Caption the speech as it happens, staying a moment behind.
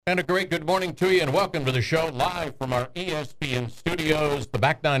And a great good morning to you, and welcome to the show live from our ESPN studios. The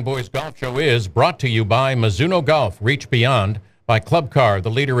Back Nine Boys Golf Show is brought to you by Mizuno Golf, Reach Beyond, by Club Car, the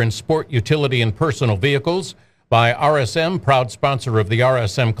leader in sport, utility, and personal vehicles, by RSM, proud sponsor of the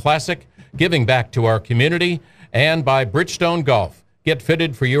RSM Classic, giving back to our community, and by Bridgestone Golf. Get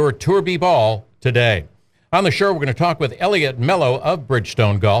fitted for your Tour B ball today. On the show, we're going to talk with Elliot Mello of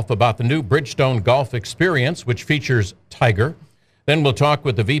Bridgestone Golf about the new Bridgestone Golf Experience, which features Tiger. Then we'll talk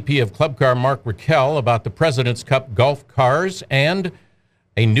with the VP of Club Car, Mark Raquel, about the President's Cup golf cars and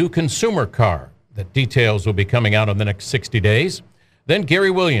a new consumer car. The details will be coming out in the next 60 days. Then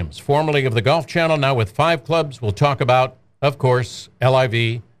Gary Williams, formerly of the Golf Channel, now with 5 clubs, will talk about, of course,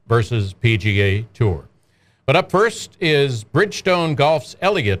 LIV versus PGA Tour. But up first is Bridgestone Golf's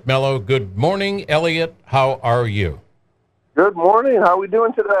Elliot Mello. Good morning, Elliot. How are you? Good morning. How are we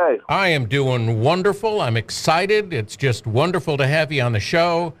doing today? I am doing wonderful. I'm excited. It's just wonderful to have you on the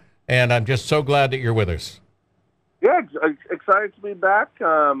show, and I'm just so glad that you're with us. Yeah, excited to be back.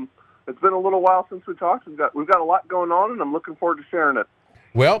 It's been a little while since we talked. We've got a lot going on, and I'm looking forward to sharing it.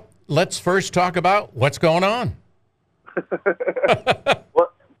 Well, let's first talk about what's going on.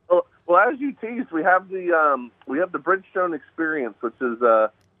 well, as you teased, we have the Bridgestone Experience, which is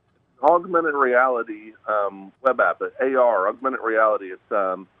augmented reality web app, AR, augmented reality. It's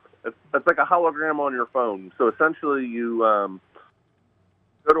like a hologram on your phone. So essentially, you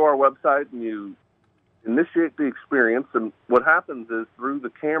go to our website and you initiate the experience. And what happens is through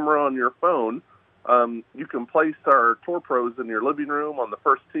the camera on your phone, you can place our tour pros in your living room, on the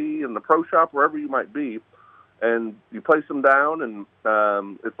first tee, in the pro shop, wherever you might be. And you place them down, and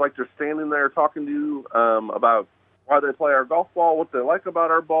it's like they're standing there talking to you about why they play our golf ball, what they like about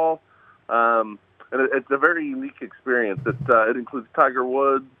our ball. And it's a very unique experience. It includes Tiger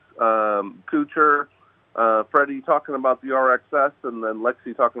Woods, Kuchar, Freddie talking about the RXS, and then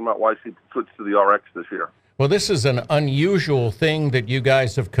Lexi talking about why she switched to the RX this year. Well, this is an unusual thing that you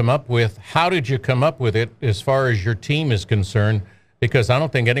guys have come up with. How did you come up with it as far as your team is concerned? Because I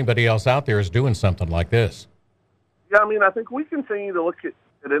don't think anybody else out there is doing something like this. Yeah, I mean, I think we continue to look at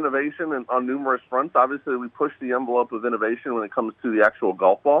innovation and on numerous fronts. Obviously, we push the envelope of innovation when it comes to the actual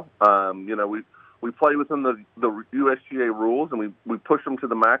golf ball. We play within the USGA rules, and we push them to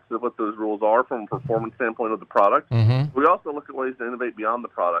the max of what those rules are from a performance standpoint of the product. Mm-hmm. We also look at ways to innovate beyond the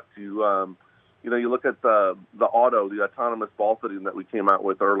product. You look at the autonomous ball fitting that we came out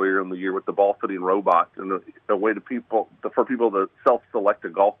with earlier in the year with the ball fitting robot, and a way for people to self-select a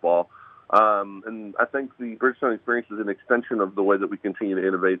golf ball. And I think the Bridgestone Experience is an extension of the way that we continue to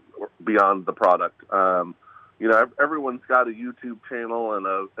innovate beyond the product. Everyone's got a YouTube channel and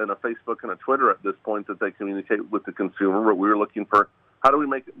a Facebook and a Twitter at this point that they communicate with the consumer. But we were looking for how do we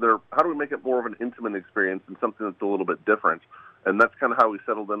make it more of an intimate experience and something that's a little bit different. And that's kind of how we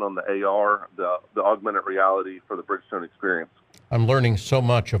settled in on the AR, the augmented reality for the Bridgestone Experience. I'm learning so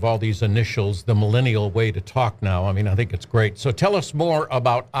much of all these initials, the millennial way to talk now. I mean, I think it's great. So tell us more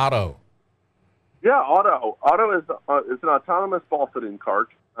about Otto. Yeah, Otto. Otto is an autonomous ball fitting cart,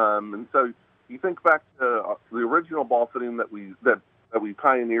 and so you think back to the original ball fitting that we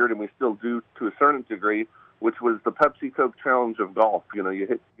pioneered, and we still do to a certain degree, which was the Pepsi Coke Challenge of golf.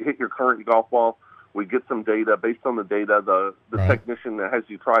 You hit your current golf ball. We get some data. Based on the data, the Right. technician that has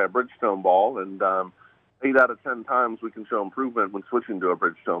you try a Bridgestone ball, and 8 out of 10 times we can show improvement when switching to a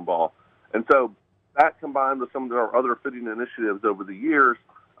Bridgestone ball. And so that combined with some of our other fitting initiatives over the years,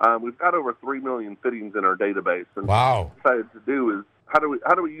 we've got over 3 million fittings in our database. And Wow. what we decided to do is how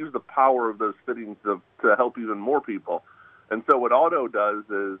do we use the power of those fittings to help even more people? And so what Otto does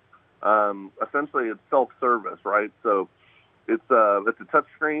is essentially it's self-service, right? So it's a touch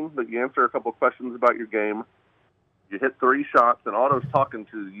screen that you answer a couple questions about your game. You hit 3 shots, and Otto's talking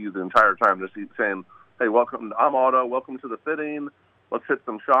to you the entire time, just saying, "Hey, I'm Otto. Welcome to the fitting. Let's hit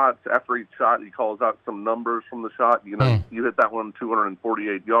some shots." After each shot, he calls out some numbers from the shot. You hit that one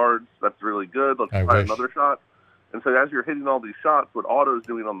 248 yards. That's really good. Let's try another shot. And so as you're hitting all these shots, what Otto's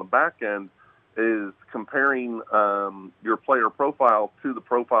doing on the back end is comparing your player profile to the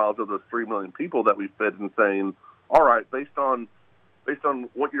profiles of those 3 million people that we fit, and saying, all right, based on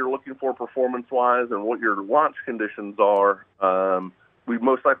what you're looking for performance-wise and what your launch conditions are, we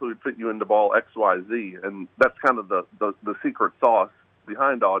most likely would fit you into ball X, Y, Z. And that's kind of the secret sauce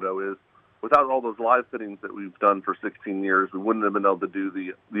behind Otto is without all those live fittings that we've done for 16 years, we wouldn't have been able to do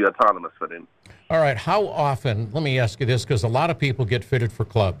the autonomous fitting. All right. How often, let me ask you this, because a lot of people get fitted for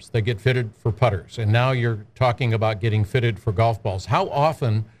clubs. They get fitted for putters. And now you're talking about getting fitted for golf balls. How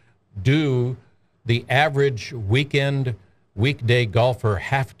often do the average weekday golfer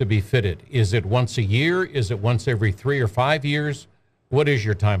have to be fitted? Is it once a year? Is it once every 3 or 5 years? What is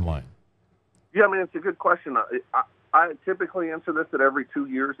your timeline? Yeah, I mean, it's a good question. I typically answer this that every 2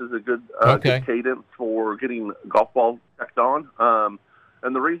 years is a good, Okay. good cadence for getting golf ball checked on.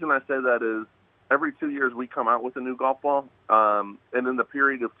 And the reason I say that is every 2 years we come out with a new golf ball. And in the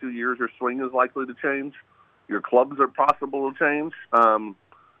period of 2 years, your swing is likely to change. Your clubs are possible to change.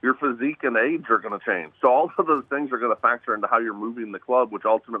 Your physique and age are going to change. So all of those things are going to factor into how you're moving the club, which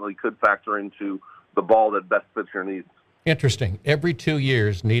ultimately could factor into the ball that best fits your needs. Interesting. Every 2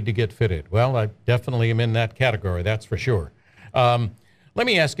 years need to get fitted. Well, I definitely am in that category, that's for sure. Let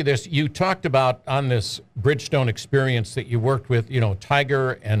me ask you this. You talked about on this Bridgestone experience that you worked with,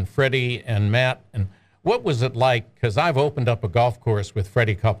 Tiger and Freddie and Matt. And what was it like? Because I've opened up a golf course with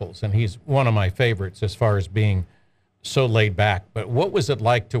Freddie Couples, and he's one of my favorites as far as being so laid back. But what was it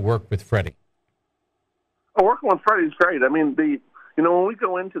like to work with Freddie? Oh, working with Freddie's great. I mean, when we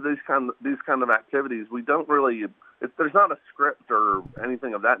go into these kind of activities, we don't really there's not a script or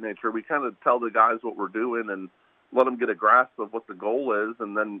anything of that nature. We kind of tell the guys what we're doing and let them get a grasp of what the goal is,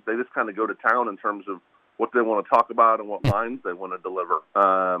 and then they just kind of go to town in terms of what they want to talk about and what lines they want to deliver.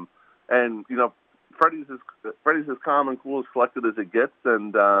 And Freddie's as calm and cool, as collected as it gets,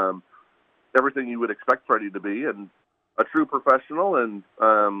 and everything you would expect Freddie to be, and a true professional, and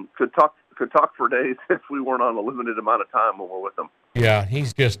could talk for days if we weren't on a limited amount of time when we're with him. Yeah,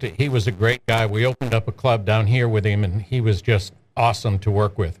 he was a great guy. We opened up a club down here with him, and he was just awesome to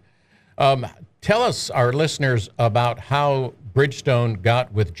work with. Tell us, our listeners, about how Bridgestone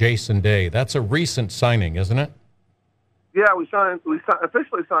got with Jason Day. That's a recent signing, isn't it? Yeah, we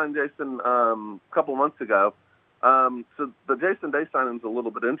officially signed Jason a couple months ago. So the Jason Day signing is a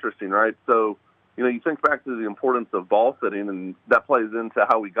little bit interesting, right? So, you think back to the importance of ball fitting, and that plays into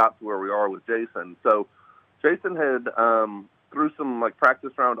how we got to where we are with Jason. So Jason had, through some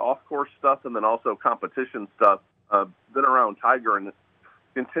practice round off-course stuff and then also competition stuff, been around Tiger and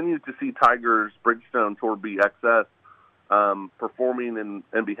continued to see Tiger's Bridgestone Tour B XS performing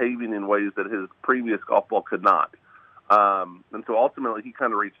and behaving in ways that his previous golf ball could not. And so ultimately he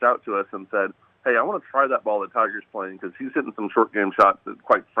kind of reached out to us and said, hey, I want to try that ball that Tiger's playing because he's hitting some short game shots that,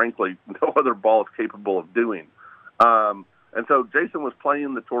 quite frankly, no other ball is capable of doing. And so Jason was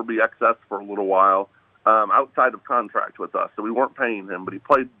playing the Tour B XS for a little while outside of contract with us. So we weren't paying him, but he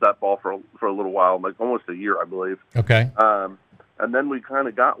played that ball for a little while, almost a year, I believe. Okay. And then we kind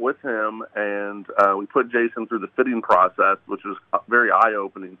of got with him, and we put Jason through the fitting process, which was very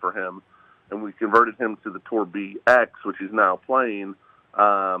eye-opening for him. And we converted him to the Tour BX, which he's now playing.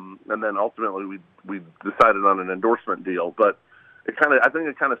 And then ultimately we decided on an endorsement deal. But I think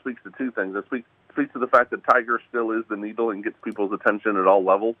it kind of speaks to two things. It speaks to the fact that Tiger still is the needle and gets people's attention at all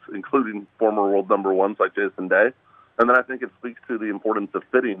levels, including former world number ones like Jason Day. And then I think it speaks to the importance of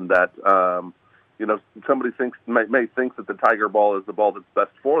fitting that, somebody may think that the Tiger ball is the ball that's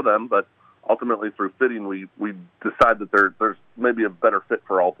best for them, but ultimately through fitting, we decide that there's maybe a better fit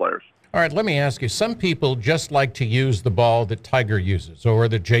for all players. All right, let me ask you, some people just like to use the ball that Tiger uses or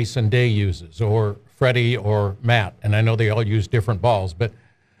that Jason Day uses or Freddie or Matt, and I know they all use different balls, but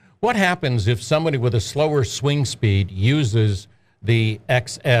what happens if somebody with a slower swing speed uses the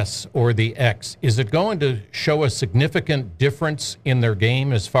XS or the X? Is it going to show a significant difference in their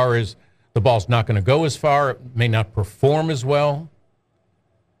game as far as the ball's not going to go as far, it may not perform as well?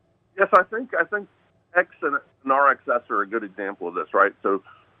 Yes, I think X and RXS are a good example of this, right? So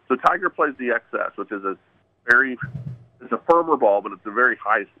Tiger plays the XS, which is it's a firmer ball, but it's a very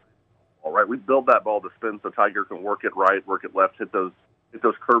high ball, right? We build that ball to spin so Tiger can work it right, work it left, hit those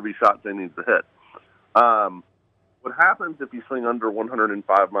curvy shots he needs to hit. What happens if you swing under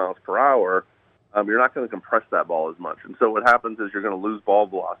 105 miles per hour, you're not going to compress that ball as much. And so what happens is you're going to lose ball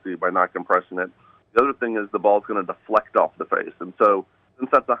velocity by not compressing it. The other thing is the ball's going to deflect off the face. And so since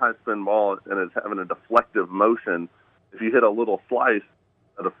that's a high spin ball and it's having a deflective motion, if you hit a little slice,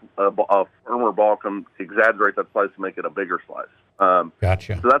 a firmer ball can exaggerate that slice to make it a bigger slice.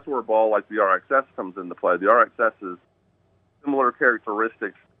 Gotcha. So that's where a ball like the RXS comes into play. The RXS is similar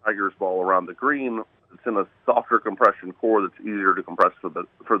characteristics to Tiger's ball around the green. It's in a softer compression core that's easier to compress for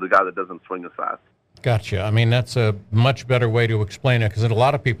the guy that doesn't swing as fast. Gotcha. I mean, that's a much better way to explain it, because a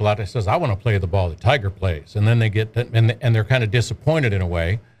lot of people out there says, I want to play the ball that Tiger plays, and then they get and they're kind of disappointed in a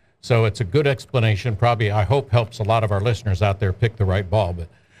way. So it's a good explanation. Probably, I hope, helps a lot of our listeners out there pick the right ball. But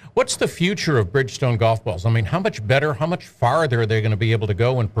what's the future of Bridgestone golf balls? I mean, how much better, how much farther are they going to be able to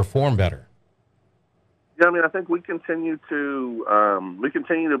go and perform better? Yeah, I mean, I think we continue to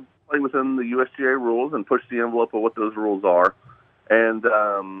play within the USGA rules and push the envelope of what those rules are. And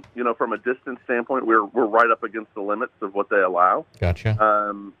from a distance standpoint, we're right up against the limits of what they allow. Gotcha.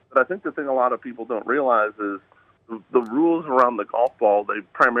 But I think the thing a lot of people don't realize is the rules around the golf ball, they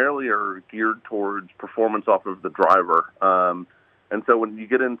primarily are geared towards performance off of the driver. And so when you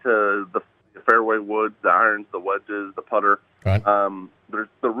get into the fairway woods, the irons, the wedges, the putter, Right. the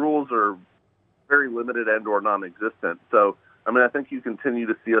rules are very limited and or non-existent. So, I mean, I think you continue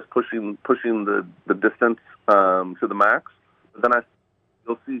to see us pushing the distance to the max. But then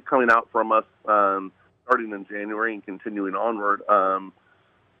you'll see coming out from us starting in January and continuing onward,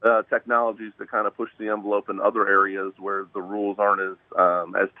 technologies to kind of push the envelope in other areas where the rules aren't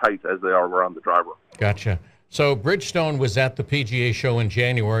as tight as they are around the driver. Gotcha. So Bridgestone was at the PGA show in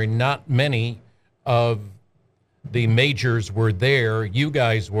January. Not many of the majors were there. You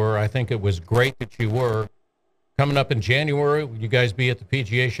guys were. I think it was great that you were. Coming up in January, will you guys be at the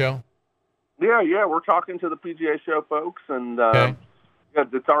PGA show? Yeah, we're talking to the PGA show folks, and Okay. yeah,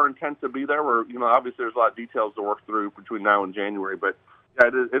 it's our intent to be there. We're, obviously there's a lot of details to work through between now and January, but yeah,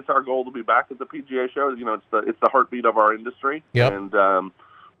 it's our goal to be back at the PGA show. It's the heartbeat of our industry, Yep. and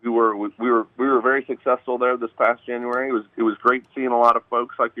we were very successful there this past January. It was great seeing a lot of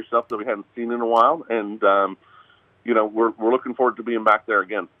folks like yourself that we hadn't seen in a while, and we're looking forward to being back there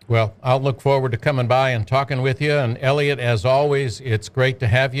again. Well, I'll look forward to coming by and talking with you. And Elliot, as always, it's great to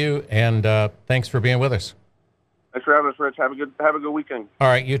have you, and thanks for being with us. Thanks for having us, Rich. Have a good weekend. All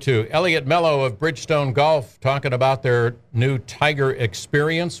right, you too. Elliot Mello of Bridgestone Golf talking about their new Tiger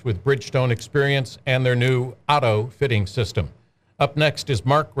Experience with Bridgestone Experience and their new auto fitting system. Up next is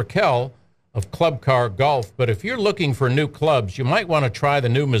Mark Raquel of Club Car Golf. But if you're looking for new clubs, you might want to try the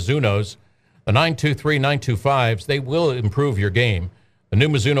new Mizunos, the 923, 925s. They will improve your game. The new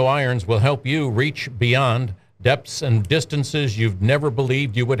Mizuno irons will help you reach beyond depths and distances you've never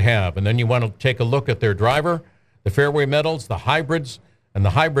believed you would have. And then you want to take a look at their driver, the fairway metals, the hybrids. And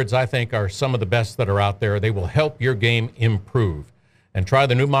the hybrids, I think, are some of the best that are out there. They will help your game improve. And try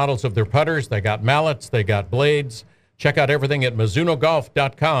the new models of their putters. They got mallets. They got blades. Check out everything at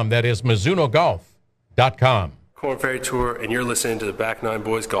MizunoGolf.com. That is MizunoGolf.com. Korn Ferry Tour, and you're listening to the Back Nine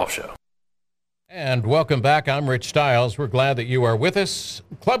Boys Golf Show. And welcome back. I'm Rich Stiles. We're glad that you are with us.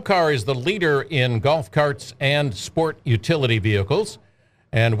 Club Car is the leader in golf carts and sport utility vehicles.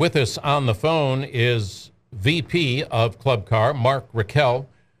 And with us on the phone is VP of Club Car, Mark Raquel.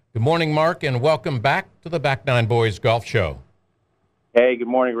 Good morning, Mark, and welcome back to the Back Nine Boys Golf Show. Hey, good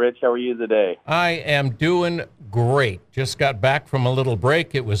morning, Rich. How are you today? I am doing great. Just got back from a little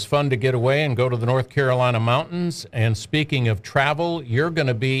break. It was fun to get away and go to the North Carolina mountains. And speaking of travel, you're going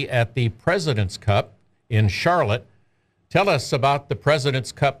to be at the President's Cup in Charlotte. Tell us about the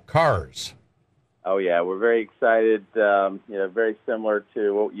President's Cup cars. Oh, yeah, we're very excited. Very similar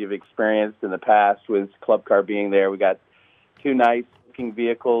to what you've experienced in the past with Club Car being there. We got two nice-looking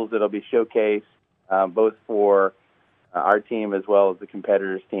vehicles that'll be showcased, both for our team as well as the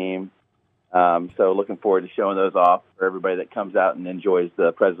competitors' team. So looking forward to showing those off for everybody that comes out and enjoys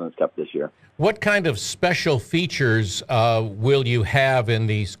the President's Cup this year. What kind of special features will you have in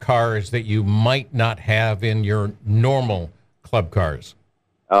these cars that you might not have in your normal club cars?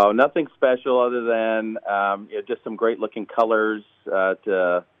 Oh, nothing special other than just some great-looking colors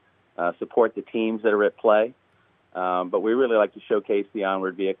to support the teams that are at play. But we really like to showcase the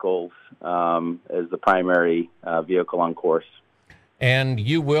onward vehicles as the primary vehicle on course. And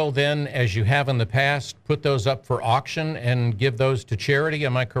you will then, as you have in the past, put those up for auction and give those to charity.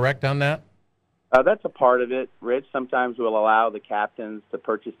 Am I correct on that? That's a part of it, Rich. Sometimes we'll allow the captains to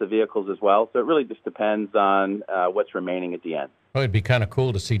purchase the vehicles as well. So it really just depends on what's remaining at the end. Well, it'd be kind of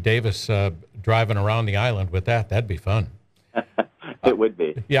cool to see Davis driving around the island with that. That'd be fun. It would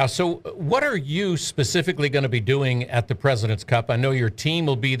be. Yeah, so what are you specifically going to be doing at the President's Cup? I know your team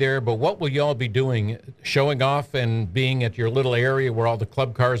will be there, but what will you all be doing? Showing off and being at your little area where all the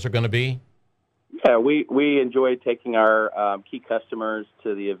club cars are going to be? Yeah, we enjoy taking our key customers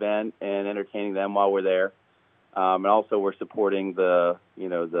to the event and entertaining them while we're there. And also we're supporting the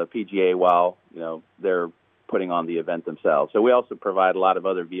PGA while, they're putting on the event themselves. So we also provide a lot of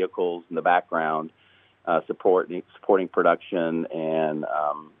other vehicles in the background, supporting production and,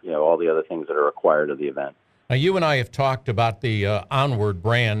 all the other things that are required of the event. Now, you and I have talked about the Onward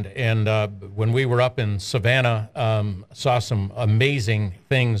brand, and when we were up in Savannah, saw some amazing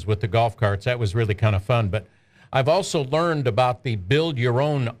things with the golf carts. That was really kind of fun. But I've also learned about the Build Your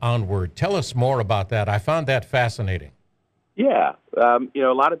Own Onward. Tell us more about that. I found that fascinating. Yeah. A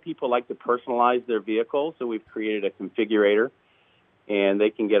lot of people like to personalize their vehicle, so we've created a configurator, and they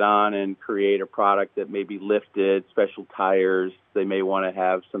can get on and create a product that may be lifted, special tires. They may want to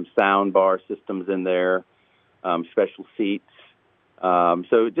have some sound bar systems in there, special seats.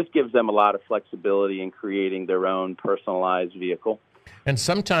 So it just gives them a lot of flexibility in creating their own personalized vehicle. And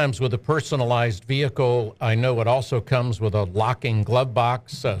sometimes with a personalized vehicle, I know it also comes with a locking glove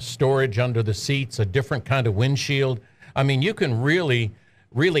box, storage under the seats, a different kind of windshield. I mean, you can really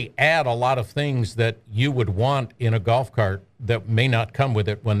add a lot of things that you would want in a golf cart that may not come with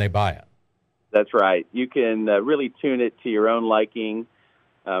it when they buy it. That's right. You can really tune it to your own liking.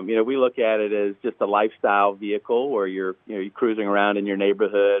 We look at it as just a lifestyle vehicle where you're cruising around in your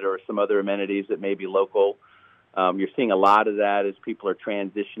neighborhood or some other amenities that may be local. You're seeing a lot of that as people are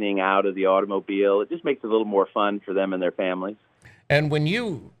transitioning out of the automobile. It just makes it a little more fun for them and their families. And when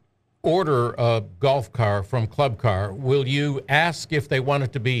you order a golf car from Club Car, will you ask if they want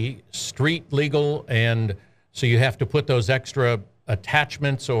it to be street legal, and so you have to put those extra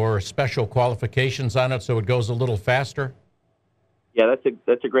attachments or special qualifications on it so it goes a little faster? Yeah,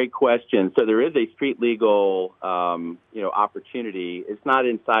 that's a great question. So there is a street legal opportunity. It's not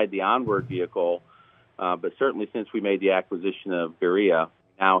inside the Onward vehicle. But certainly since we made the acquisition of Gurria,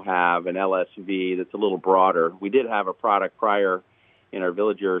 we now have an LSV that's a little broader. We did have a product prior in our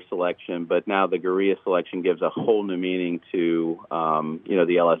Villager selection, but now the Gurria selection gives a whole new meaning to,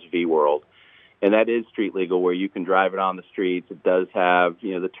 the LSV world. And that is street legal, where you can drive it on the streets. It does have,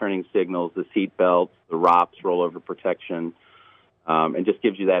 the turning signals, the seat belts, the ROPS, rollover protection, and just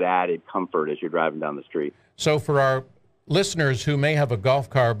gives you that added comfort as you're driving down the street. So for our listeners who may have a golf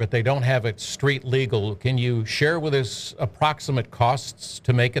car but they don't have it street legal, can you share with us approximate costs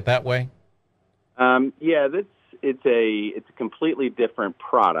to make it that way? It's a completely different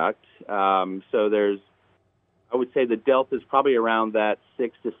product. So I would say the Delta is probably around that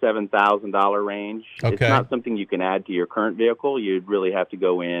 $6,000 to $7,000 range. Okay. It's not something you can add to your current vehicle. You'd really have to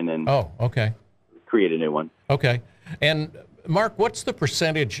go in and create a new one. Okay. And Mark, what's the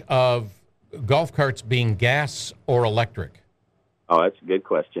percentage of golf carts being gas or electric? Oh, that's a good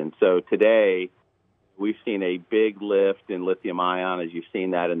question. So today, we've seen a big lift in lithium ion, as you've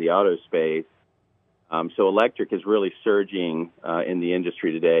seen that in the auto space. So electric is really surging in the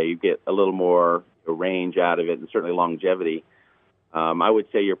industry today. You get a little more range out of it and certainly longevity. I would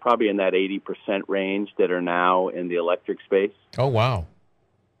say you're probably in that 80% range that are now in the electric space. Oh, wow.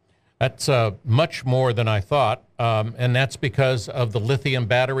 That's much more than I thought, and that's because of the lithium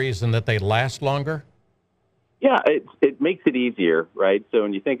batteries and that they last longer? Yeah, it makes it easier, right? So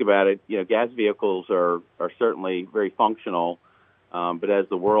when you think about it, gas vehicles are certainly very functional, but as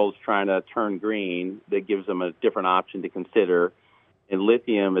the world's trying to turn green, that gives them a different option to consider. And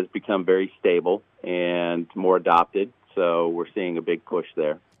lithium has become very stable and more adopted, so we're seeing a big push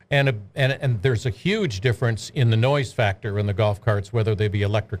there. And there's a huge difference in the noise factor in the golf carts, whether they be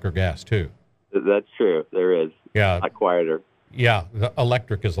electric or gas, too. That's true. There is. Yeah. A lot quieter. Yeah, the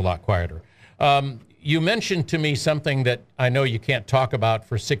electric is a lot quieter. You mentioned to me something that I know you can't talk about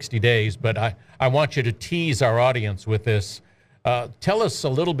for 60 days, but I want you to tease our audience with this. Tell us a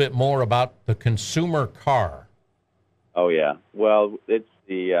little bit more about the consumer car. Oh, yeah. Well, it's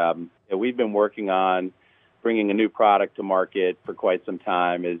we've been working on bringing a new product to market for quite some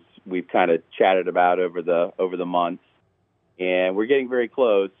time, as we've kind of chatted about over the months. And we're getting very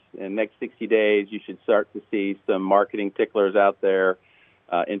close. In the next 60 days, you should start to see some marketing ticklers out there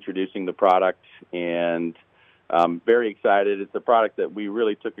introducing the product. And I'm very excited. It's a product that we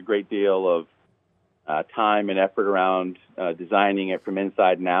really took a great deal of time and effort around designing it from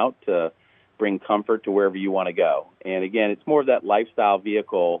inside and out to bring comfort to wherever you want to go. And again, it's more of that lifestyle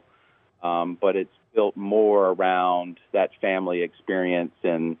vehicle, but it's built more around that family experience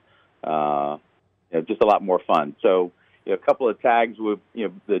and just a lot more fun. So a couple of tags with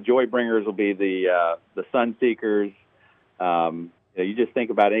the Joy Bringers will be the Sun Seekers. You just think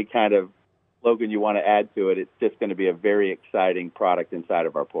about any kind of slogan you want to add to it. It's just going to be a very exciting product inside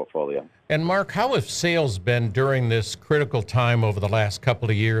of our portfolio. And Mark, how have sales been during this critical time over the last couple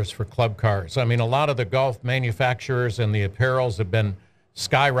of years for Club Cars? I mean, a lot of the golf manufacturers and the apparels have been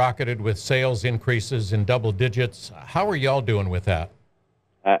skyrocketed with sales increases in double digits. How are y'all doing with that?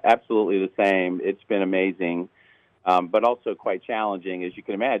 Absolutely the same. It's been amazing, but also quite challenging, as you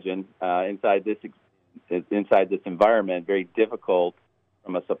can imagine, inside this environment. Very difficult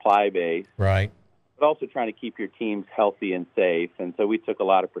from a supply base, right? But also trying to keep your teams healthy and safe. And so we took a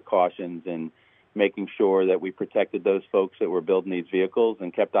lot of precautions in making sure that we protected those folks that were building these vehicles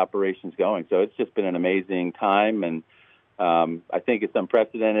and kept operations going. So it's just been an amazing time, and I think it's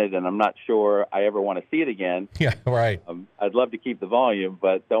unprecedented, and I'm not sure I ever want to see it again. Yeah, right. I'd love to keep the volume,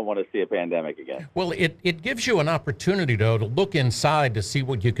 but don't want to see a pandemic again. Well, it gives you an opportunity, though, to look inside to see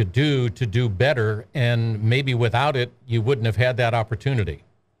what you could do to do better, and maybe without it, you wouldn't have had that opportunity.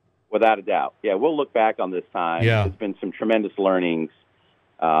 Without a doubt. Yeah, we'll look back on this time. Yeah. There's been some tremendous learnings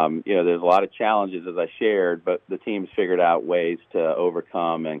there's a lot of challenges, as I shared, but the team's figured out ways to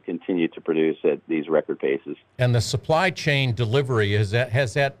overcome and continue to produce at these record paces. And the supply chain delivery, has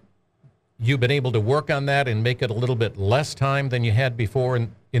that you been able to work on that and make it a little bit less time than you had before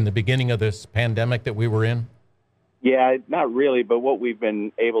in the beginning of this pandemic that we were in? Yeah, not really, but what we've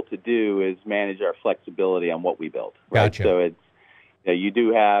been able to do is manage our flexibility on what we build. Right? Gotcha. So it's, you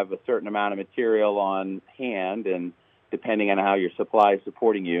do have a certain amount of material on hand, and depending on how your supply is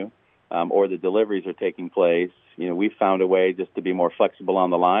supporting you or the deliveries are taking place, we've found a way just to be more flexible on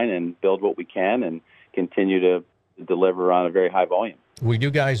the line and build what we can and continue to deliver on a very high volume. Will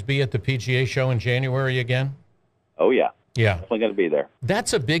you guys be at the PGA show in January again? Oh, yeah. Yeah. Definitely going to be there.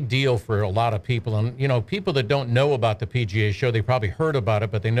 That's a big deal for a lot of people. And, people that don't know about the PGA show, they probably heard about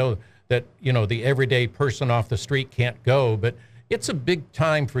it, but they know that, the everyday person off the street can't go. But it's a big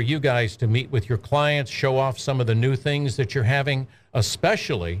time for you guys to meet with your clients, show off some of the new things that you're having,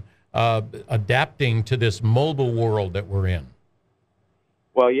 especially adapting to this mobile world that we're in.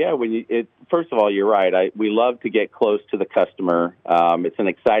 Well, yeah. First of all, you're right. We love to get close to the customer. It's an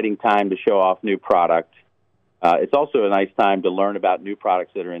exciting time to show off new product. It's also a nice time to learn about new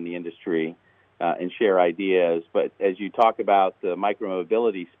products that are in the industry and share ideas. But as you talk about the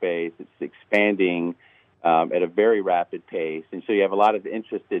micromobility space, it's expanding at a very rapid pace, and so you have a lot of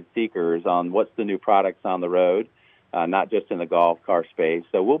interested seekers on what's the new products on the road, not just in the golf car space.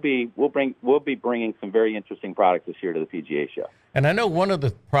 So we'll be bringing some very interesting products this year to the PGA show. And I know one of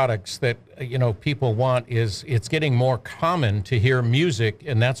the products that, people want is it's getting more common to hear music,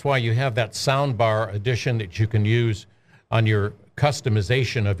 and that's why you have that soundbar edition that you can use on your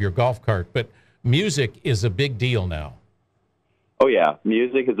customization of your golf cart. But music is a big deal now. Oh, yeah.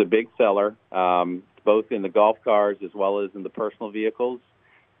 Music is a big seller, both in the golf cars as well as in the personal vehicles.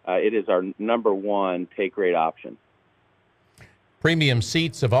 It is our number one take rate option. Premium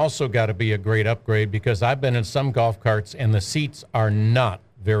seats have also got to be a great upgrade, because I've been in some golf carts and the seats are not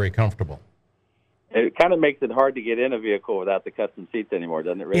very comfortable. It kind of makes it hard to get in a vehicle without the custom seats anymore,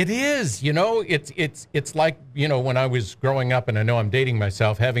 doesn't it, Rick? It is. It's like, when I was growing up, and I know I'm dating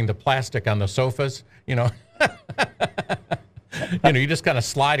myself, having the plastic on the sofas, you just kind of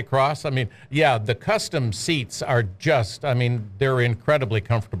slide across. The custom seats are just, they're incredibly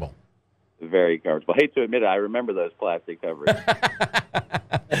comfortable. Very comfortable. Hate to admit it, I remember those plastic covers.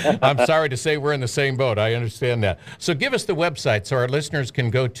 I'm sorry to say we're in the same boat. I understand that. So give us the website so our listeners can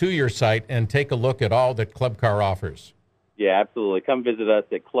go to your site and take a look at all that Club Car offers. Yeah, absolutely. Come visit us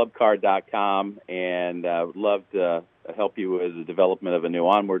at clubcar.com, and would love to help you with the development of a new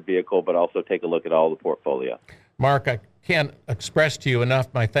onward vehicle, but also take a look at all the portfolio. Mark, I can't express to you enough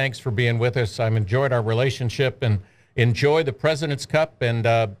my thanks for being with us. I've enjoyed our relationship and enjoy the President's Cup, and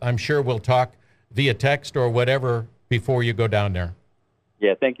I'm sure we'll talk via text or whatever before you go down there.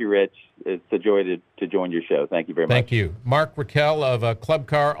 Yeah, thank you, Rich. It's a joy to join your show. Thank you very much. Thank you. Mark Raquel of Club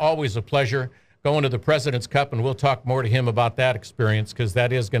Car, always a pleasure going to the President's Cup, and we'll talk more to him about that experience, because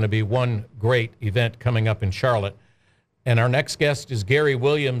that is going to be one great event coming up in Charlotte. And our next guest is Gary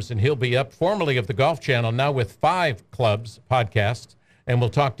Williams, and he'll be up, formerly of the Golf Channel, now with 5 Clubs podcasts, and we'll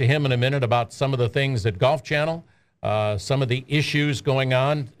talk to him in a minute about some of the things at Golf Channel, some of the issues going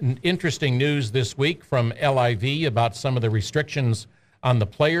on. Interesting news this week from LIV about some of the restrictions on the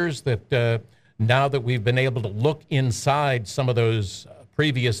players that now that we've been able to look inside some of those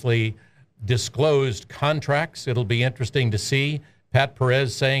previously disclosed contracts, it'll be interesting to see. Pat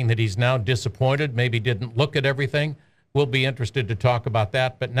Perez saying that he's now disappointed, maybe didn't look at everything. We'll be interested to talk about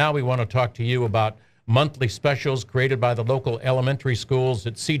that. But now we want to talk to you about monthly specials created by the local elementary schools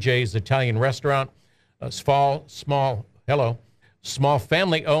at CJ's Italian Restaurant. Small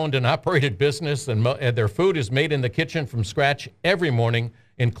family-owned and operated business, and their food is made in the kitchen from scratch every morning,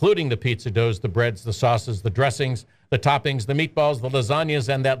 including the pizza doughs, the breads, the sauces, the dressings, the toppings, the meatballs, the lasagnas,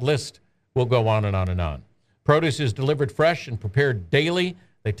 and that list will go on and on and on. Produce is delivered fresh and prepared daily.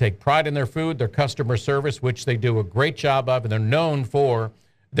 They take pride in their food, their customer service, which they do a great job of, and they're known for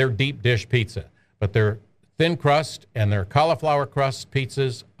their deep dish pizza. But their thin crust and their cauliflower crust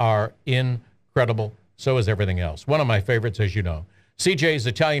pizzas are incredible. So is everything else. One of my favorites, as you know. CJ's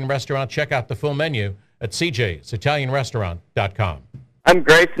Italian Restaurant. Check out the full menu at cjsitalianrestaurant.com. I'm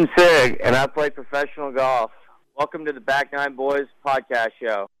Grayson Sigg, and I play professional golf. Welcome to the Back Nine Boys podcast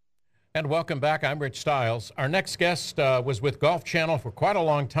show. And welcome back. I'm Rich Stiles. Our next guest was with Golf Channel for quite a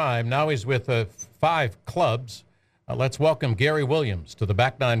long time. Now he's with 5 Clubs. Let's welcome Gary Williams to the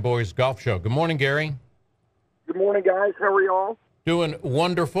Back Nine Boys Golf Show. Good morning, Gary. Good morning, guys. How are y'all? Doing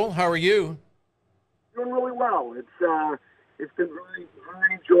wonderful. How are you? Doing really well. It's been very,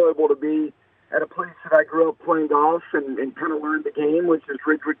 very enjoyable to be at a place that I grew up playing golf and kind of learned the game, which is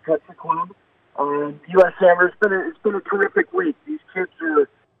Ridgewood Country Club. U.S. Amateur, it's been a terrific week. These kids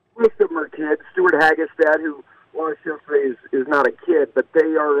most of them are kids. Stuart Hagestad, who lost yesterday, is not a kid, but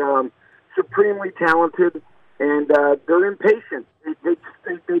they are supremely talented, and they're impatient.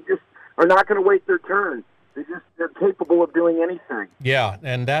 They just are not going to wait their turn. They're capable of doing anything. Yeah,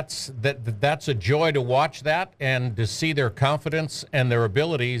 and that's a joy to watch that and to see their confidence and their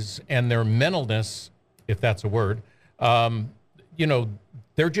abilities and their mentalness, if that's a word.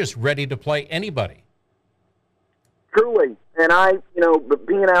 They're just ready to play anybody. Truly. And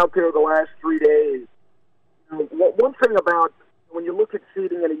being out there the last 3 days, one thing about when you look at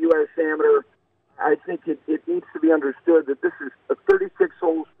seeding in a U.S. Amateur, I think it needs to be understood that this is a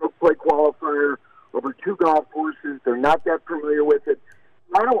 36-hole stroke play qualifier over 2 golf courses. They're not that familiar with it.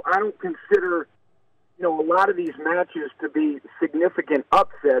 I don't consider, a lot of these matches to be significant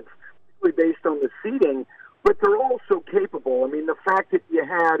upsets, particularly based on the seeding, but they're also capable. I mean, the fact that you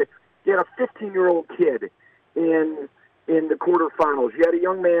had a 15-year-old kid in the quarterfinals. You had a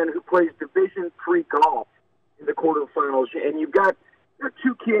young man who plays Division III golf in the quarterfinals, and you've got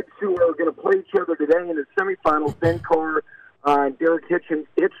 2 kids who are going to play each other today in the semifinals. Ben Carr and Derek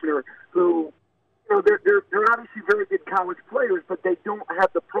Hitchner, who they're obviously very good college players, but they don't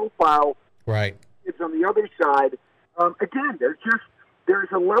have the profile. Right. Kids on the other side. Again, there's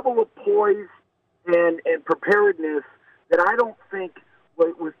a level of poise and preparedness that I don't think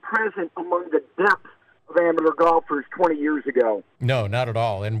was present among the depth of amateur golfers 20 years ago. No, not at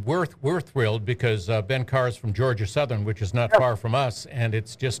all. And we're thrilled because Ben Carr is from Georgia Southern, which is not far from us, and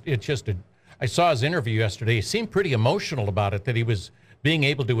I saw his interview yesterday. He seemed pretty emotional about it, that he was being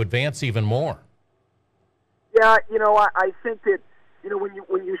able to advance even more. Yeah, I think that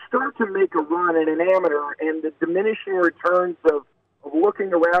when you start to make a run in an amateur and the diminishing returns of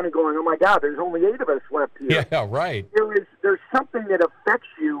looking around and going, oh my God, there's only 8 of us left here. Yeah, right. There's something that affects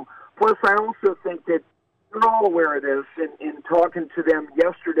you. Plus, I also think that they're all aware of this. In talking to them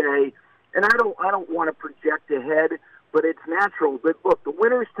yesterday, and I don't want to project ahead, but it's natural. But look, the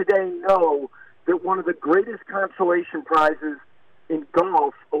winners today know that one of the greatest consolation prizes in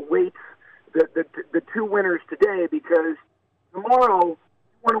golf awaits the 2 winners today, because tomorrow you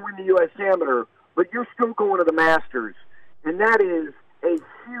want to win the U.S. Amateur, but you're still going to the Masters, and that is a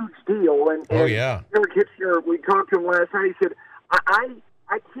huge deal. And yeah. Eric Hitchner, we talked to him last night. He said,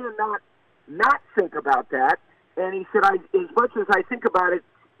 I cannot not think about that. And he said, as much as I think about it,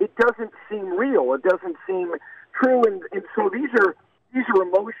 it doesn't seem real. It doesn't seem true. And so these are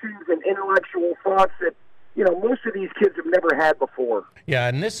emotions and intellectual thoughts that most of these kids have never had before. Yeah,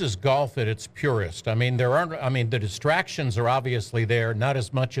 and this is golf at its purest. I mean, the distractions are obviously there, not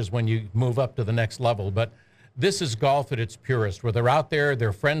as much as when you move up to the next level, but this is golf at its purest, where they're out there,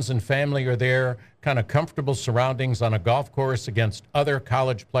 their friends and family are there, kind of comfortable surroundings on a golf course against other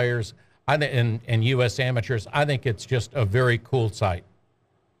college players and U.S. amateurs. I think it's just a very cool sight.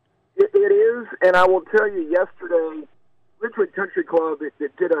 It is, and I will tell you, yesterday, Ridgewood Country Club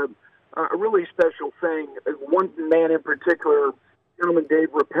did a really special thing. One man in particular, gentleman Dave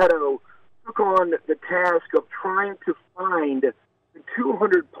Repetto, took on the task of trying to find the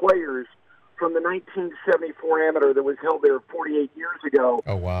 200 players from the 1974 amateur that was held there 48 years ago.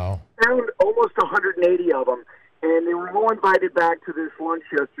 Oh, wow. Found almost 180 of them, and they were all invited back to this lunch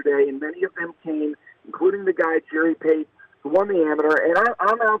yesterday, and many of them came, including the guy, Jerry Pate, who won the amateur. And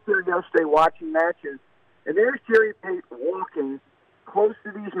I'm out there yesterday watching matches, and there's Jerry Pate walking close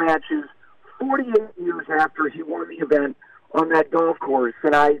to these matches 48 years after he won the event on that golf course.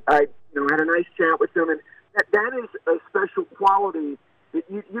 And I had a nice chat with him, and that is a special quality that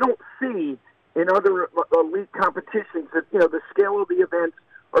you don't see in other elite competitions. That the scale of the events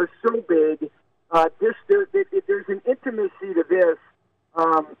are so big. There's an intimacy to this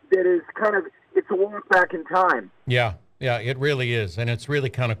that is it's a walk back in time. Yeah, it really is, and it's really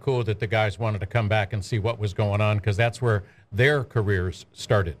kind of cool that the guys wanted to come back and see what was going on, because that's where their careers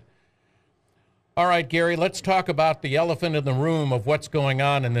started. All right, Gary, let's talk about the elephant in the room of what's going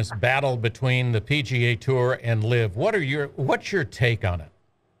on in this battle between the PGA Tour and LIV. What's your take on it?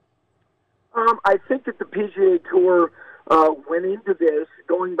 I think that the PGA Tour went into this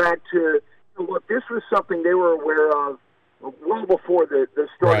going back to, look, this was something they were aware of well before the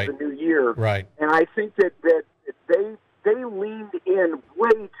start of the new year. Right. And I think that they leaned in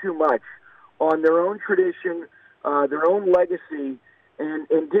way too much on their own tradition, their own legacy, and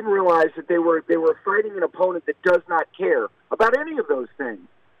didn't realize that they were fighting an opponent that does not care about any of those things,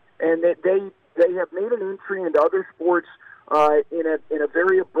 and that they have made an entry into other sports in a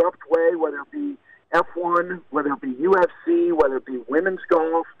very abrupt way, whether it be F1, whether it be UFC, whether it be women's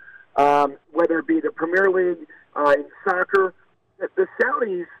golf. whether it be the Premier League in soccer. The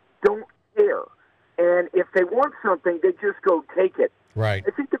Saudis don't care. And if they want something, they just go take it. Right.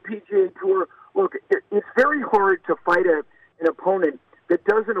 I think the PGA Tour, look, it's very hard to fight an opponent that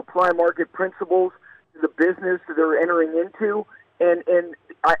doesn't apply market principles to the business that they're entering into. And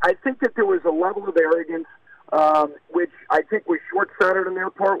I think that there was a level of arrogance, which I think was short-sighted on their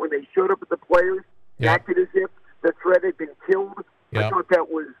part when they showed up at the players, acted as if the threat had been killed. I thought that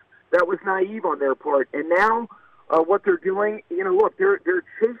was naive on their part. And now what they're doing, look, they're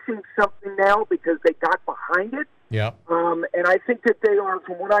chasing something now because they got behind it. Yeah. And I think that they are,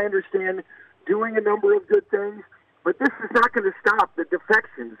 from what I understand, doing a number of good things. But this is not going to stop the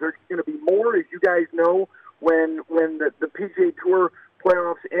defections. There's going to be more, as you guys know, when the PGA Tour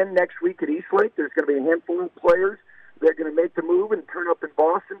playoffs end next week at East Lake. There's going to be a handful of players that are going to make the move and turn up in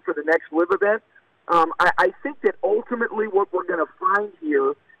Boston for the next LIV event. I think that ultimately what we're going to find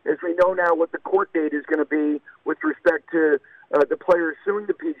here, as we know now what the court date is going to be with respect to the players suing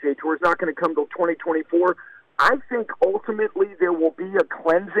the PGA Tour, is not going to come till 2024. I think ultimately there will be a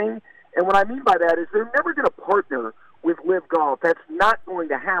cleansing. And what I mean by that is they're never going to partner with LIV Golf. That's not going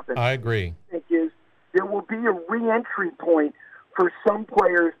to happen. I agree. I think is there will be a re-entry point for some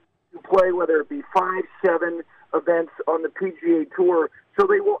players to play, whether it be 5, 7 events on the PGA Tour. So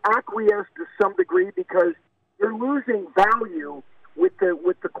they will acquiesce to some degree because they're losing value with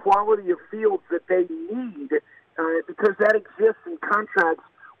the quality of fields that they need because that exists in contracts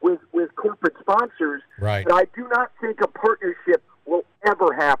with corporate sponsors. Right. But I do not think a partnership will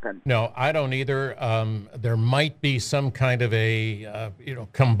ever happen. No, I don't either. There might be some kind of a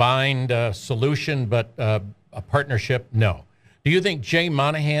combined solution, but a partnership, no. Do you think Jay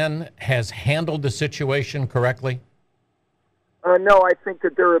Monahan has handled the situation correctly? No, I think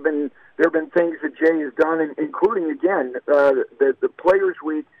that there have been things that Jay has done, including again the Players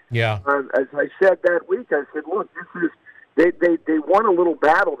Week. Yeah. As I said that week, I said, look, this is they won a little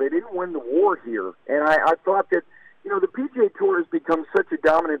battle. They didn't win the war here, and I thought that the PGA Tour has become such a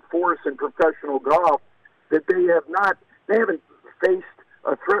dominant force in professional golf that they haven't faced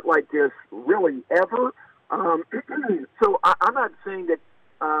a threat like this really ever. So I'm not saying that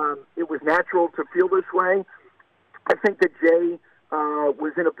it was natural to feel this way. I think that Jay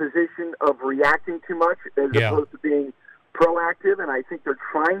was in a position of reacting too much as opposed to being proactive, and I think they're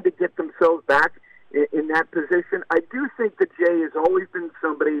trying to get themselves back in that position. I do think that Jay has always been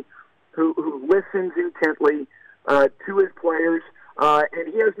somebody who listens intently to his players,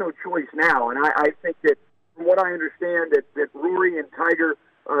 and he has no choice now. And I think that, from what I understand, that Rory and Tiger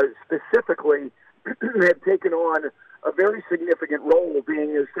specifically have taken on a very significant role,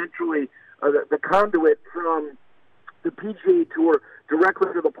 being essentially the conduit from the PGA Tour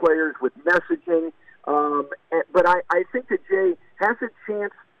directly to the players with messaging. But I think that Jay has a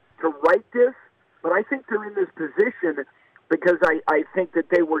chance to right this, but I think they're in this position because I think that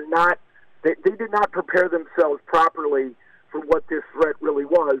they were not – they did not prepare themselves properly for what this threat really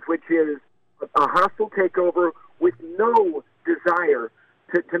was, which is a hostile takeover with no desire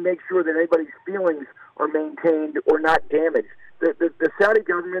to make sure that anybody's feelings are maintained or not damaged. The Saudi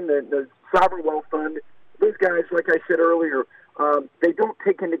government, the Sovereign Wealth Fund, those guys, like I said earlier, they don't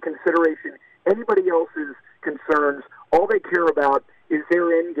take into consideration anybody else's concerns. All they care about is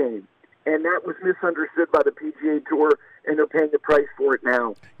their end game. And that was misunderstood by the PGA Tour, and they're paying the price for it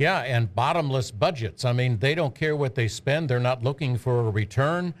now. Yeah, and bottomless budgets. I mean, they don't care what they spend. They're not looking for a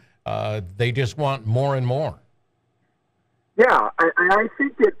return. They just want more and more. Yeah, I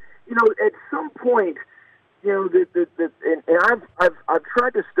think that, at some point, and I've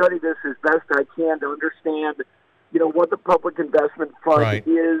tried to study this as best I can to understand, what the Public Investment Fund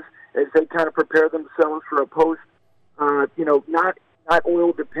is as they kind of prepare themselves for a post, not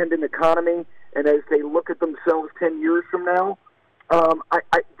oil-dependent economy, and as they look at themselves 10 years from now,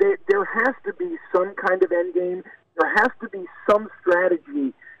 there has to be some kind of end game. There has to be some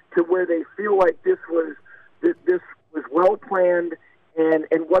strategy to where they feel like this was well planned,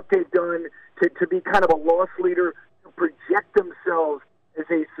 and what they've done to be kind of a loss leader, to project themselves as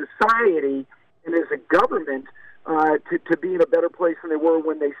a society and as a government to be in a better place than they were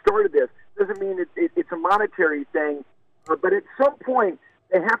when they started this. Doesn't mean it's a monetary thing, but at some point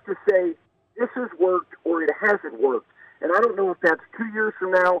they have to say this has worked or it hasn't worked. And I don't know if that's 2 years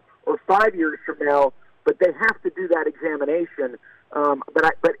from now or 5 years from now, but they have to do that examination.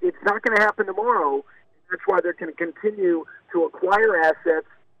 But it's not going to happen tomorrow. That's why they're going to continue to acquire assets,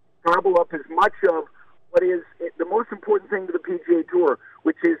 gobble up as much of what is the most important thing to the PGA Tour,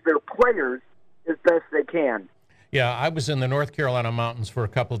 which is their players, as best they can. Yeah, I was in the North Carolina mountains for a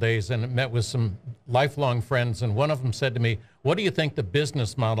couple of days and met with some lifelong friends, and one of them said to me, "What do you think the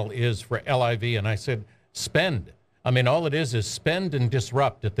business model is for LIV?" And I said, "Spend." I mean, all it is spend and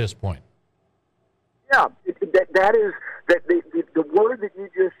disrupt at this point. Yeah, that is the word that you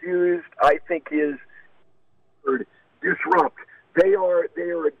just used. I think is disrupt. They are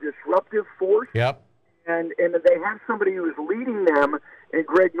a disruptive force. Yep. And they have somebody who is leading them, and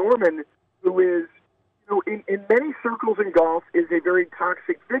Greg Norman, who is, in many circles in golf, is a very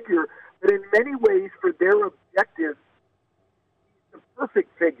toxic figure, but in many ways, for their objective, he's the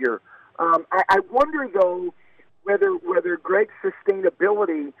perfect figure. I wonder, though, whether Greg's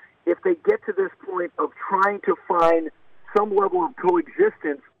sustainability, if they get to this point of trying to find some level of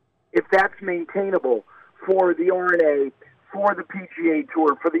coexistence, if that's maintainable for the R&A, for the PGA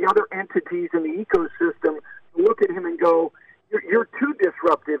Tour, for the other entities in the ecosystem, to look at him and go, you're too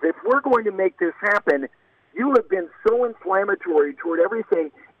disruptive. If we're going to make this happen, you have been so inflammatory toward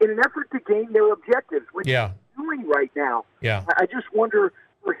everything in an effort to gain their objectives, which he's doing right now. Yeah. I just wonder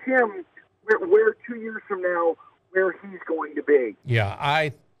for him where 2 years from now, where he's going to be. Yeah,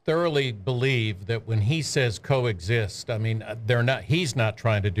 I thoroughly believe that when he says coexist, I mean, he's not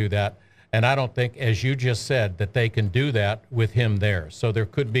trying to do that. And I don't think, as you just said, that they can do that with him there. So there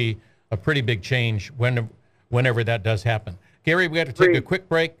could be a pretty big change whenever that does happen. Gary, we got to take a quick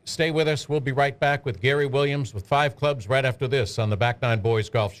break. Stay with us. We'll be right back with Gary Williams with 5 Clubs right after this on the Back Nine Boys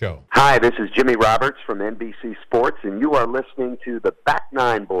Golf Show. Hi, this is Jimmy Roberts from NBC Sports, and you are listening to the Back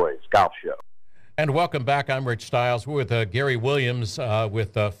Nine Boys Golf Show. And welcome back. I'm Rich Stiles. We're with Gary Williams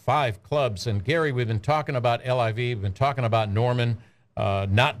with 5 Clubs. And Gary, we've been talking about LIV. We've been talking about Norman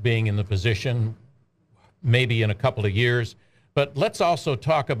not being in the position maybe in a couple of years. But let's also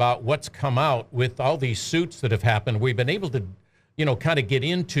talk about what's come out with all these suits that have happened. We've been able to, kind of get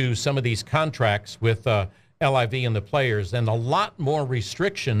into some of these contracts with LIV and the players, and a lot more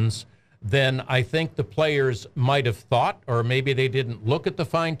restrictions than I think the players might have thought, or maybe they didn't look at the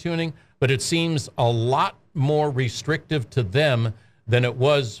fine-tuning, but it seems a lot more restrictive to them than it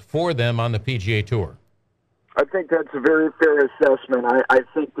was for them on the PGA Tour. I think that's a very fair assessment. I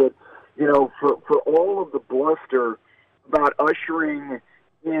think that, for all of the bluster about ushering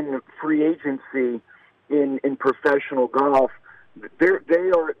in free agency in professional golf, they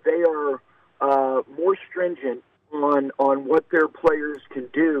are more stringent on what their players can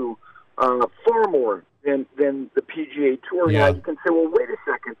do, far more than the PGA Tour. Yeah. Now you can say, well, wait a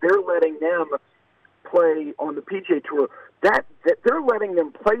second, they're letting them play on the PGA Tour. That they're letting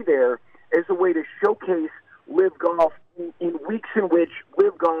them play there as a way to showcase LIV Golf in weeks in which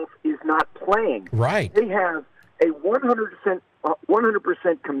LIV Golf is not playing. Right. They have a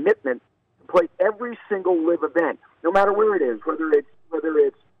 100% commitment to play every single LIV event, no matter where it is, whether it's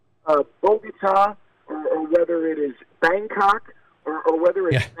Bogota or whether it is Bangkok or whether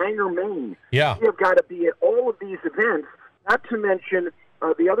it's Bangor, Maine. Yeah. They have got to be at all of these events, not to mention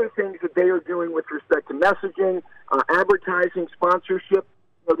the other things that they are doing with respect to messaging, advertising, sponsorship.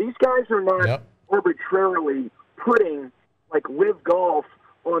 These guys are not arbitrarily putting like LIV Golf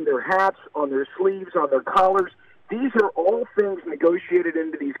on their hats, on their sleeves, on their collars. These are all things negotiated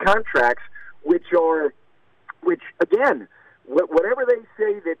into these contracts, which again, whatever they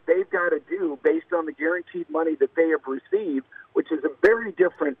say that they've got to do based on the guaranteed money that they have received, which is a very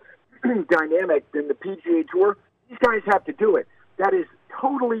different dynamic than the PGA Tour, these guys have to do it. That is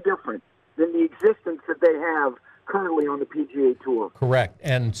totally different than the existence that they have currently on the PGA Tour. Correct.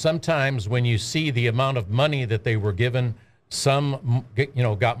 And sometimes when you see the amount of money that they were given, some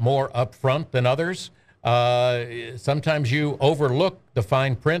got more up front than others. Sometimes you overlook the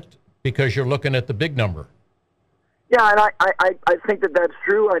fine print because you're looking at the big number. Yeah, and I think that that's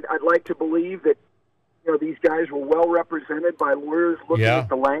true. I'd like to believe that these guys were well represented by lawyers looking at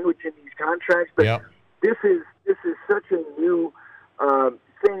the language in these contracts. But this is such a new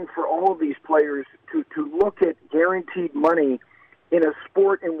thing for all of these players to look at guaranteed money in a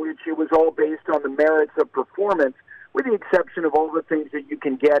sport in which it was all based on the merits of performance, with the exception of all the things that you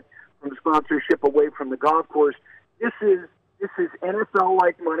can get from sponsorship away from the golf course. This is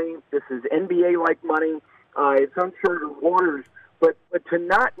NFL-like money. This is NBA-like money. It's uncharted waters. But to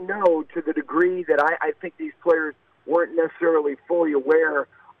not know to the degree that I think these players weren't necessarily fully aware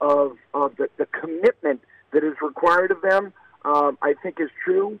of the commitment that is required of them, I think is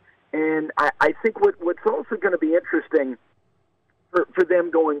true. And I think what's also going to be interesting for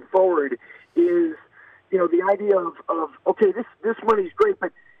them going forward is, the idea of okay, this money's great,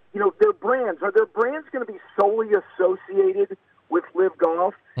 but their brands, are their brands going to be solely associated with LIV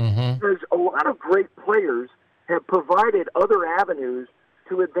Golf? Mm-hmm. Because a lot of great players have provided other avenues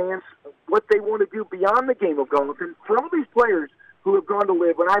to advance what they want to do beyond the game of golf. And for all these players who have gone to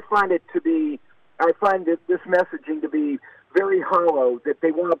live, I find this messaging to be very hollow, that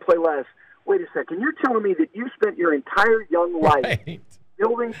they want to play less. Wait a second, you're telling me that you spent your entire young life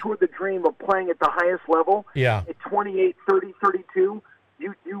building toward the dream of playing at the highest level at 28, 30, 32?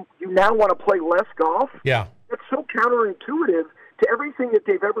 You now want to play less golf? Yeah. That's so counterintuitive to everything that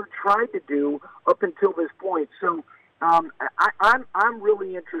they've ever tried to do up until this point. So I'm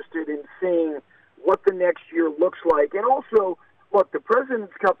really interested in seeing what the next year looks like. And also, look, the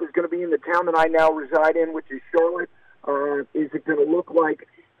President's Cup is going to be in the town that I now reside in, which is Charlotte. Is it going to look like,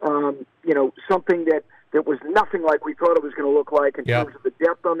 something that was nothing like we thought it was going to look like in terms of the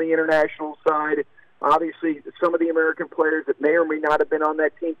depth on the international side? Obviously, some of the American players that may or may not have been on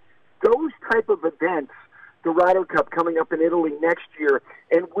that team. Those type of events, the Ryder Cup coming up in Italy next year,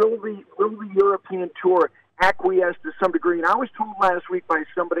 and will the European Tour acquiesce to some degree? And I was told last week by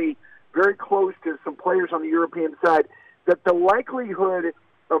somebody very close to some players on the European side that the likelihood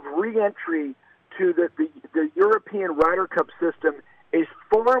of re-entry to the European Ryder Cup system is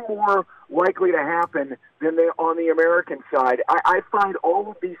far more likely to happen than on the American side. I find all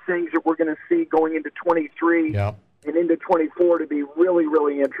of these things that we're going to see going into 23 and into 24 to be really,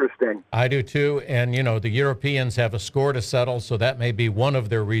 really interesting. I do too. And, the Europeans have a score to settle, so that may be one of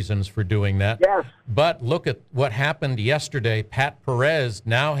their reasons for doing that. Yes. But look at what happened yesterday. Pat Perez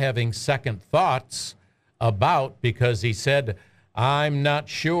now having second thoughts because he said, I'm not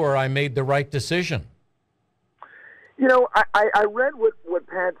sure I made the right decision. I read what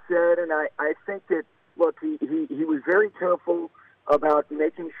Pat said, and I think that, look, he was very careful about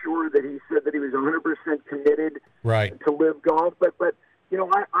making sure that he said that he was 100% committed to live golf. But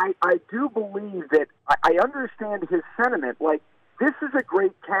I do believe that I understand his sentiment. Like, this is a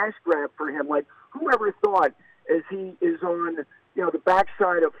great cash grab for him. Like, whoever thought, as he is on, the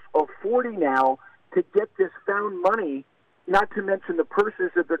backside of 40 now, to get this found money, not to mention the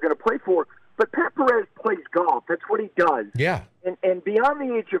purses that they're going to play for. But Pat Perez plays golf. That's what he does. Yeah. And beyond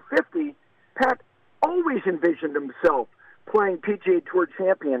the age of 50, Pat always envisioned himself playing PGA Tour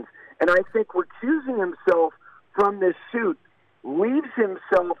Champions. And I think recusing himself from this suit leaves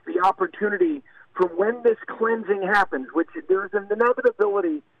himself the opportunity for when this cleansing happens, which there's an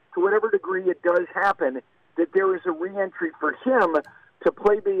inevitability to whatever degree it does happen, that there is a re-entry for him to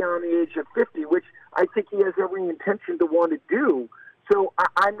play beyond the age of 50, which I think he has every intention to want to do. So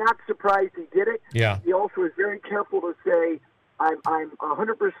I'm not surprised he did it. Yeah. He also is very careful to say, I'm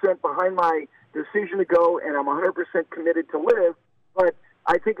 100% behind my decision to go, and I'm 100% committed to live. But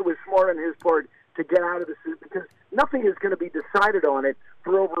I think it was smart on his part to get out of the suit because nothing is going to be decided on it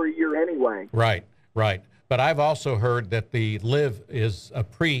for over a year anyway. Right. But I've also heard that the LIV is a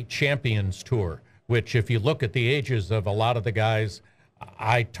pre-Champions Tour, which if you look at the ages of a lot of the guys,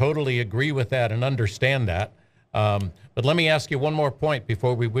 I totally agree with that and understand that. But let me ask you one more point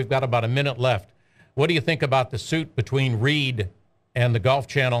before we've got about a minute left. What do you think about the suit between Reed and the Golf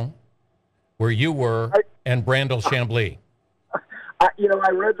Channel, where you were, and Brandel Chambly? I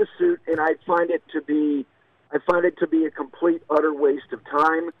read the suit, and I find it to be a complete, utter waste of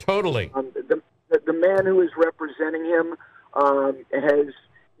time. Totally. The man who is representing him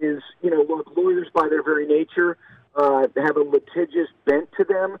look, lawyers by their very nature have a litigious bent to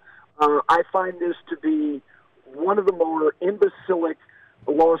them. I find this to be one of the more imbecilic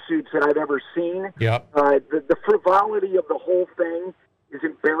lawsuits that I've ever seen. Yep. The frivolity of the whole thing is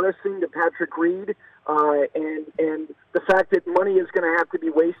embarrassing to Patrick Reed, and the fact that money is going to have to be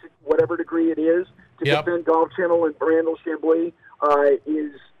wasted, whatever degree it is, to defend Golf Channel and Brandel Chambly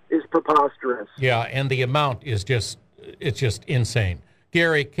is preposterous. Yeah, and the amount is just insane.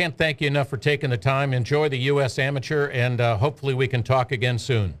 Gary, can't thank you enough for taking the time. Enjoy the U.S. Amateur, and hopefully we can talk again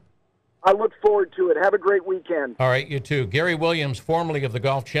soon. I look forward to it. Have a great weekend. All right, you too. Gary Williams, formerly of the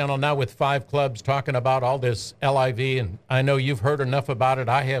Golf Channel, now with 5 clubs, talking about all this LIV, and I know you've heard enough about it.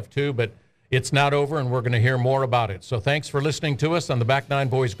 I have too, but it's not over, and we're going to hear more about it. So thanks for listening to us on the Back Nine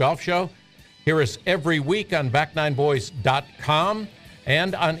Boys Golf Show. Hear us every week on back9boys.com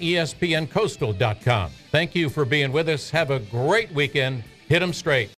and on ESPNcoastal.com. Thank you for being with us. Have a great weekend. Hit 'em straight.